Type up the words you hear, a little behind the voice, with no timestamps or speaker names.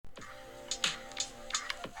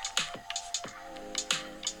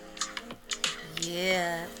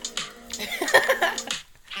Yeah.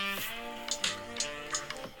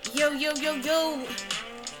 Yo, yo, yo, yo.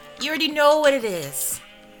 You already know what it is.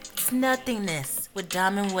 It's nothingness with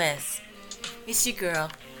Diamond West. It's your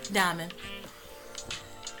girl, Diamond.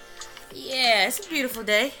 Yeah, it's a beautiful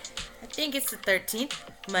day. I think it's the 13th.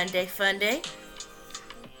 Monday, fun day.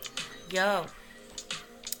 Yo.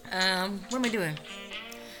 What am I doing?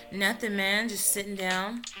 Nothing, man. Just sitting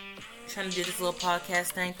down. Trying to do this little podcast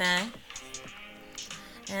thing.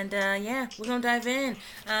 And yeah, we're gonna dive in.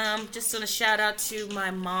 Just gonna shout out to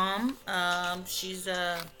my mom. She's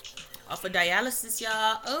off of dialysis,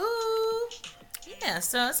 y'all. Oh, yeah.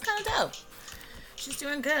 So it's kind of dope. She's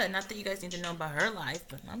doing good. Not that you guys need to know about her life,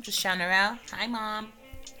 but I'm just shouting her out. Hi, mom.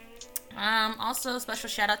 Also special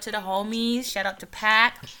shout out to the homies. Shout out to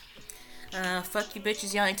Pat. Fuck you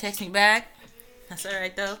bitches, y'all ain't text me back. That's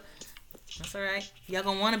alright though. That's alright. Y'all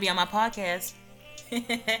gonna wanna be on my podcast.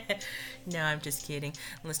 No, I'm just kidding.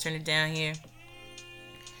 Let's turn it down here.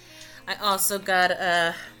 I also got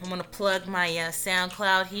I'm gonna plug my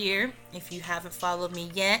SoundCloud here. If you haven't followed me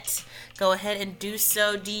yet, go ahead and do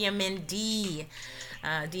so. DMND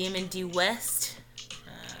DMND West.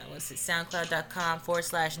 What's it?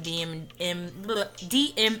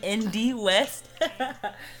 SoundCloud.com/DMND West.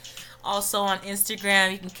 Also on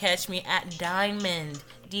Instagram, you can catch me at Diamond.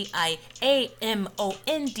 DIAMOND.LISH.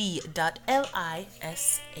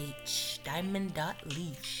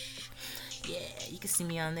 Diamond.leash. Yeah, you can see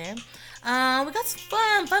me on there. We got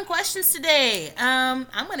some fun questions today. I'm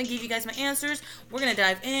gonna give you guys my answers. We're gonna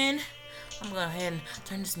dive in. I'm gonna go ahead and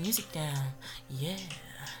turn this music down. Yeah.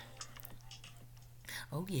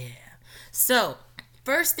 Oh yeah. So,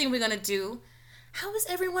 first thing we're gonna do, how is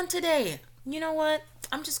everyone today? You know what?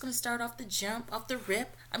 I'm just gonna start off the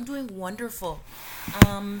rip. I'm doing wonderful.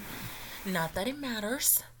 Not that it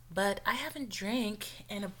matters, but I haven't drank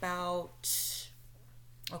in about,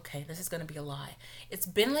 okay, this is gonna be a lie. It's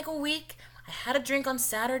been like a week. I had a drink on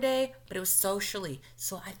Saturday, but it was socially,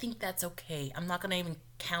 so I think that's okay. I'm not gonna even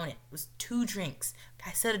count it. It was 2 drinks.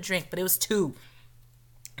 I said a drink, but it was 2.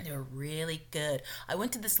 And they were really good. I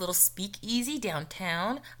went to this little speakeasy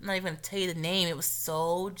downtown. I'm not even gonna tell you the name. It was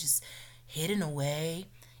so just hidden away.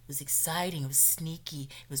 It was exciting. It was sneaky.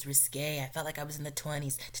 It was risque. I felt like I was in the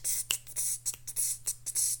 20s.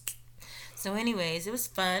 So anyways, it was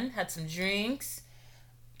fun. Had some drinks.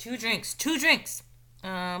 2 drinks.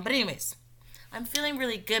 But anyways, I'm feeling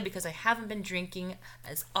really good because I haven't been drinking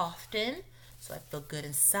as often. So I feel good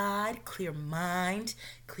inside. Clear mind.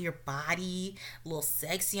 Clear body. A little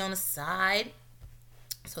sexy on the side.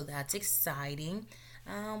 So that's exciting.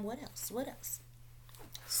 What else?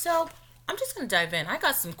 So I'm just going to dive in. I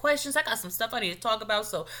got some questions. I got some stuff I need to talk about.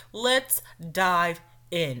 So let's dive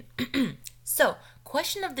in. So,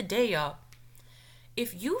 question of the day, y'all.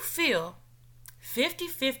 If you feel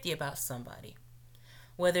 50-50 about somebody,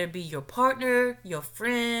 whether it be your partner, your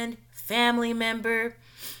friend, family member,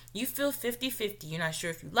 you feel 50-50. You're not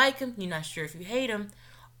sure if you like them. You're not sure if you hate them.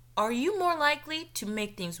 Are you more likely to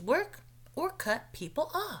make things work or cut people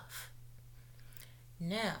off?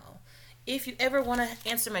 Now, if you ever want to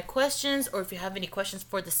answer my questions or if you have any questions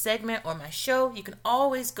for the segment or my show, you can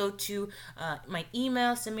always go to my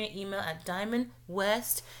email. Send me an email at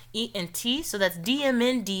diamondwestent. So that's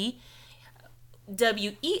DMND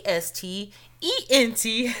WESTENT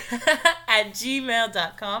at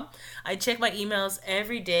gmail.com. I check my emails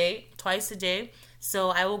every day, twice a day.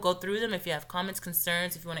 So I will go through them. If you have comments,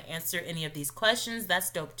 concerns, if you want to answer any of these questions,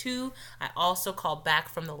 that's dope too. I also call back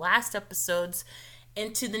from the last episodes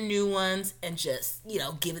into the new ones and just,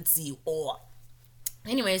 give it to you all.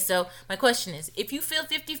 Anyway, so my question is, if you feel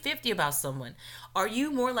 50-50 about someone, are you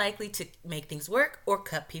more likely to make things work or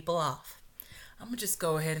cut people off? I'm going to just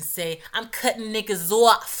go ahead and say, I'm cutting niggas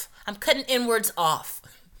off. I'm cutting N-words off.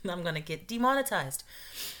 I'm going to get demonetized.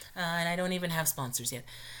 And I don't even have sponsors yet.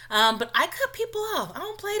 But I cut people off. I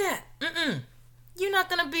don't play that. You're not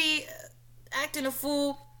going to be acting a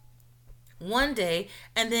fool one day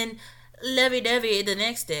and then lovey-dovey the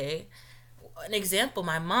next day. An example,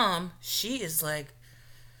 my mom, she is like,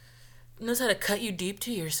 knows how to cut you deep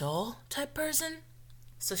to your soul type person.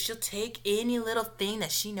 So she'll take any little thing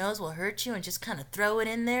that she knows will hurt you and just kind of throw it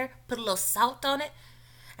in there, put a little salt on it,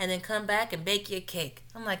 and then come back and bake you a cake.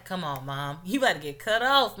 I'm like, come on, Mom. You about to get cut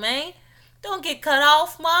off, man. Don't get cut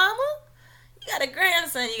off, Mama. You got a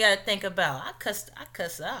grandson you got to think about. I cuss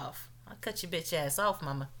off. I cut your bitch ass off,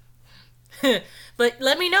 Mama. But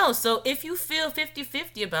let me know. So if you feel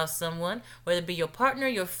 50-50 about someone, whether it be your partner,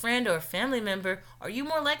 your friend, or a family member, are you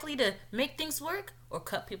more likely to make things work or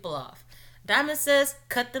cut people off? Diamond says,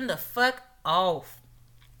 cut them the fuck off.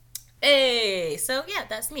 Hey, so yeah,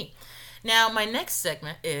 that's me. Now, my next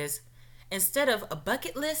segment is instead of a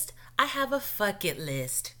bucket list, I have a fuck it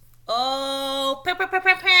list. Oh,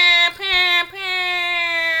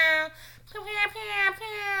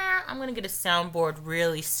 I'm gonna get a soundboard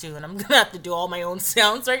really soon. I'm gonna have to do all my own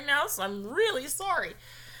sounds right now, so I'm really sorry.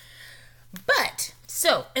 But,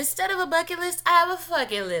 so, instead of a bucket list, I have a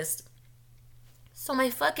fuck it list. So my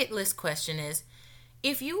fuck it list question is,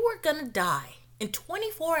 if you were gonna die in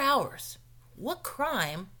 24 hours, what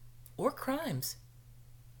crime or crimes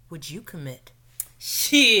would you commit?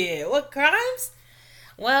 Shit, what crimes?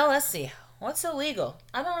 Well, let's see. What's illegal?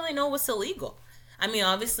 I don't really know what's illegal. I mean,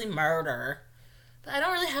 obviously murder. But I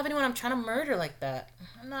don't really have anyone I'm trying to murder like that.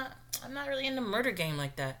 I'm not really in the murder game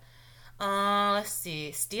like that. Let's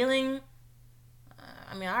see. Stealing.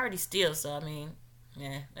 I mean, I already steal, so I mean,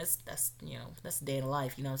 yeah, that's that's a day in the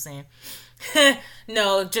life, you know what I'm saying?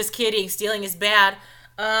 No, just kidding. Stealing is bad.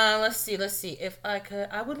 Let's see. If I could,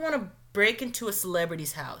 I would want to break into a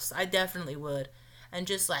celebrity's house. I definitely would, and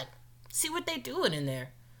just like see what they doing in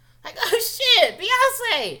there. Like, oh shit,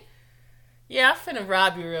 Beyonce. Yeah, I'm finna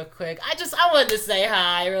rob you real quick. I wanted to say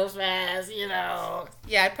hi real fast, you know.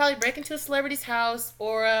 Yeah, I'd probably break into a celebrity's house,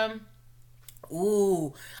 or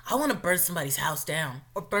ooh, I want to burn somebody's house down,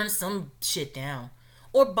 or burn some shit down,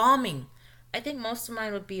 or bombing. I think most of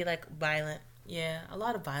mine would be like violent. Yeah, a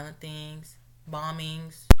lot of violent things,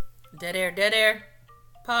 bombings. Dead air.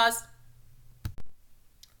 Pause.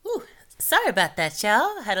 Ooh, sorry about that,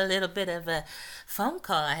 y'all. I had a little bit of a phone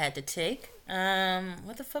call I had to take.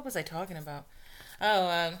 What the fuck was I talking about?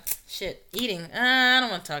 Oh, shit, eating. I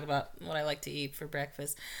don't want to talk about what I like to eat for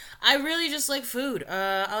breakfast. I really just like food.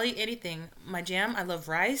 I'll eat anything. My jam, I love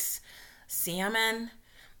rice, salmon,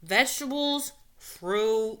 vegetables,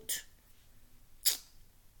 fruit.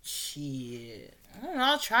 Shit. I don't know,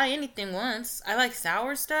 I'll try anything once. I like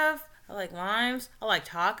sour stuff. I like limes. I like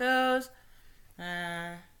tacos.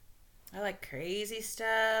 I like crazy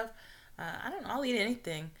stuff. I don't know, I'll eat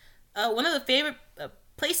anything. One of the favorite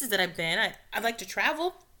places that I've been, I like to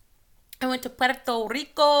travel. I went to Puerto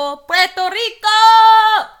Rico!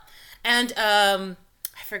 And I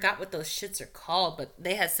forgot what those shits are called, but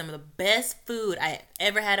they had some of the best food I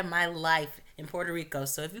ever had in my life in Puerto Rico.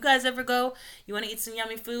 So if you guys ever go, you want to eat some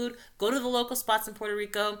yummy food, go to the local spots in Puerto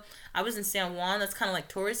Rico. I was in San Juan, that's kind of like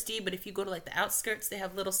touristy, but if you go to like the outskirts, they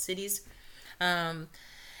have little cities.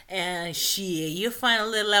 And shit, you'll find a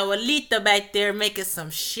little abuelita back there making some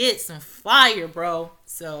shit, some fire, bro.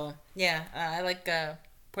 So, yeah, I like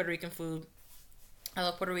Puerto Rican food. I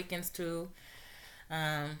love Puerto Ricans, too.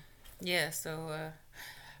 Yeah, so,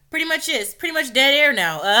 pretty much dead air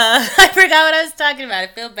now. I forgot what I was talking about. I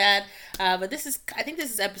feel bad. But I think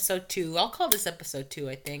this is episode 2. I'll call this episode 2,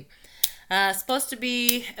 I think. Supposed to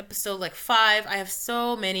be episode, 5. I have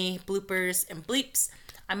so many bloopers and bleeps.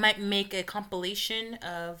 I might make a compilation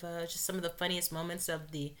of just some of the funniest moments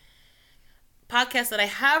of the podcast that I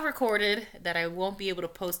have recorded that I won't be able to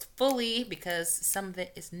post fully because some of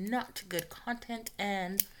it is not good content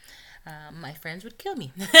and my friends would kill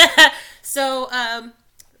me. So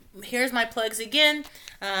here's my plugs again.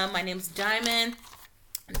 My name's Diamond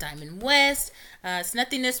West. It's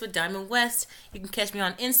Nothingness with Diamond West. You can catch me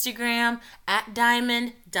on Instagram at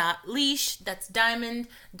diamond.leash. That's diamond.lish.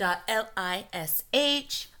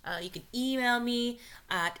 You can email me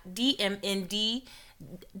at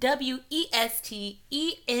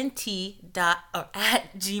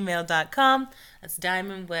dmndwestent@gmail.com. That's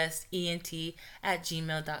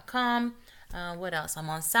diamondwestent@gmail.com. What else? I'm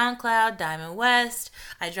on SoundCloud, Diamond West.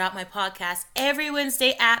 I drop my podcast every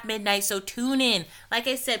Wednesday at midnight, so tune in. Like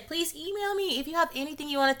I said, please email me if you have anything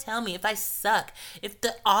you want to tell me. If I suck, if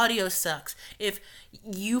the audio sucks, if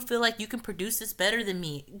you feel like you can produce this better than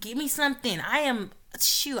me, give me something. I am a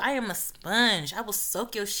sponge. I will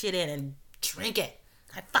soak your shit in and drink it.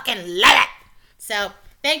 I fucking love it. So,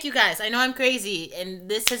 thank you guys. I know I'm crazy. And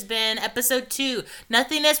this has been episode 2.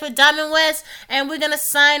 Nothingness with Diamond West. And we're going to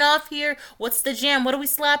sign off here. What's the jam? What are we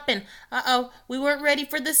slapping? Uh-oh. We weren't ready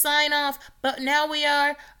for the sign off. But now we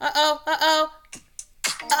are. Uh-oh.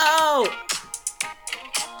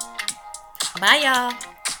 Bye, y'all.